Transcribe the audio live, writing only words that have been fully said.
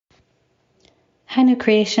Hi, New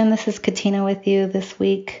Creation. This is Katina with you this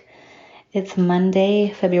week. It's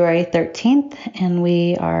Monday, February 13th, and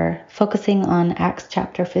we are focusing on Acts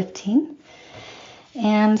chapter 15.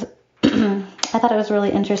 And I thought it was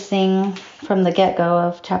really interesting from the get-go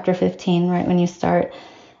of chapter 15, right when you start,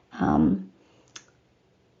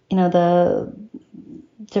 the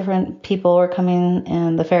different people were coming,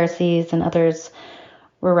 and the Pharisees and others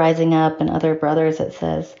were rising up, and other brothers, it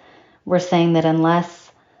says, were saying that unless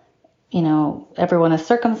everyone is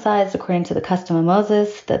circumcised according to the custom of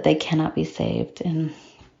Moses, that they cannot be saved. And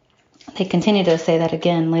they continue to say that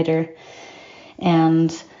again later.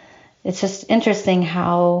 And it's just interesting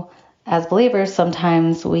how, as believers,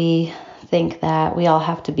 sometimes we think that we all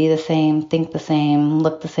have to be the same, think the same,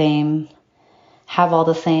 look the same, have all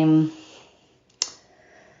the same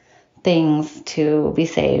things to be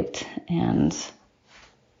saved. And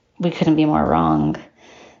we couldn't be more wrong.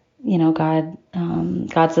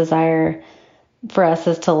 God's desire for us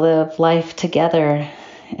is to live life together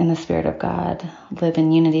in the Spirit of God, live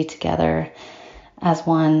in unity together as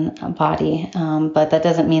one body. But that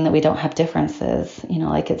doesn't mean that we don't have differences,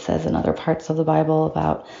 like it says in other parts of the Bible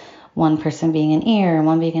about one person being an ear,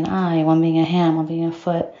 one being an eye, one being a hand, one being a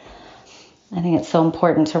foot. I think it's so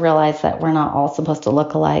important to realize that we're not all supposed to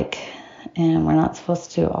look alike, and we're not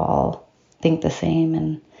supposed to all think the same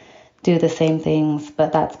and do the same things,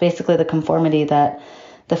 but that's basically the conformity that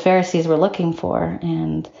the Pharisees were looking for,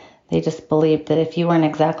 and they just believed that if you weren't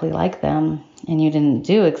exactly like them and you didn't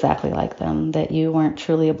do exactly like them, that you weren't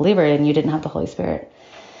truly a believer and you didn't have the Holy Spirit.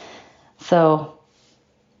 So,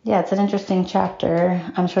 yeah, it's an interesting chapter.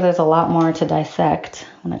 I'm sure there's a lot more to dissect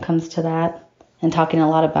when it comes to that, and talking a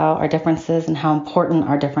lot about our differences and how important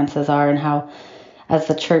our differences are, and how, as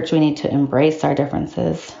the church, we need to embrace our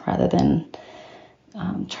differences rather than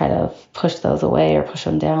try to push those away or push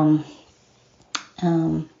them down.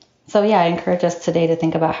 I encourage us today to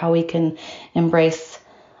think about how we can embrace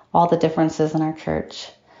all the differences in our church.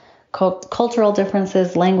 Cultural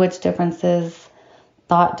differences, language differences,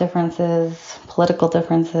 thought differences, political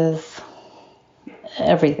differences,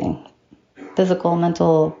 everything. Physical,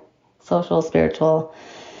 mental, social, spiritual,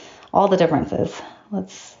 all the differences.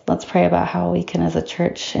 Let's pray about how we can, as a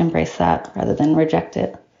church, embrace that rather than reject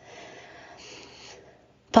it.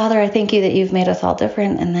 Father, I thank you that you've made us all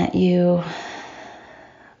different, and that you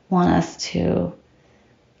want us to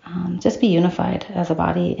just be unified as a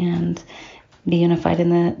body and be unified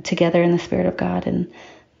together in the Spirit of God, and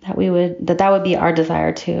that would be our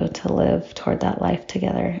desire to live toward that life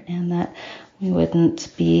together, and that we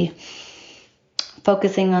wouldn't be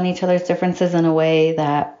focusing on each other's differences in a way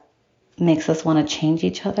that makes us want to change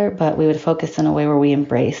each other, but we would focus in a way where we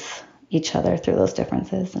embrace each other through those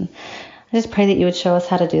differences. And I just pray that you would show us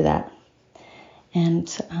how to do that. And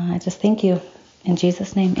I just thank you. In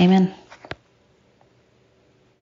Jesus' name, amen.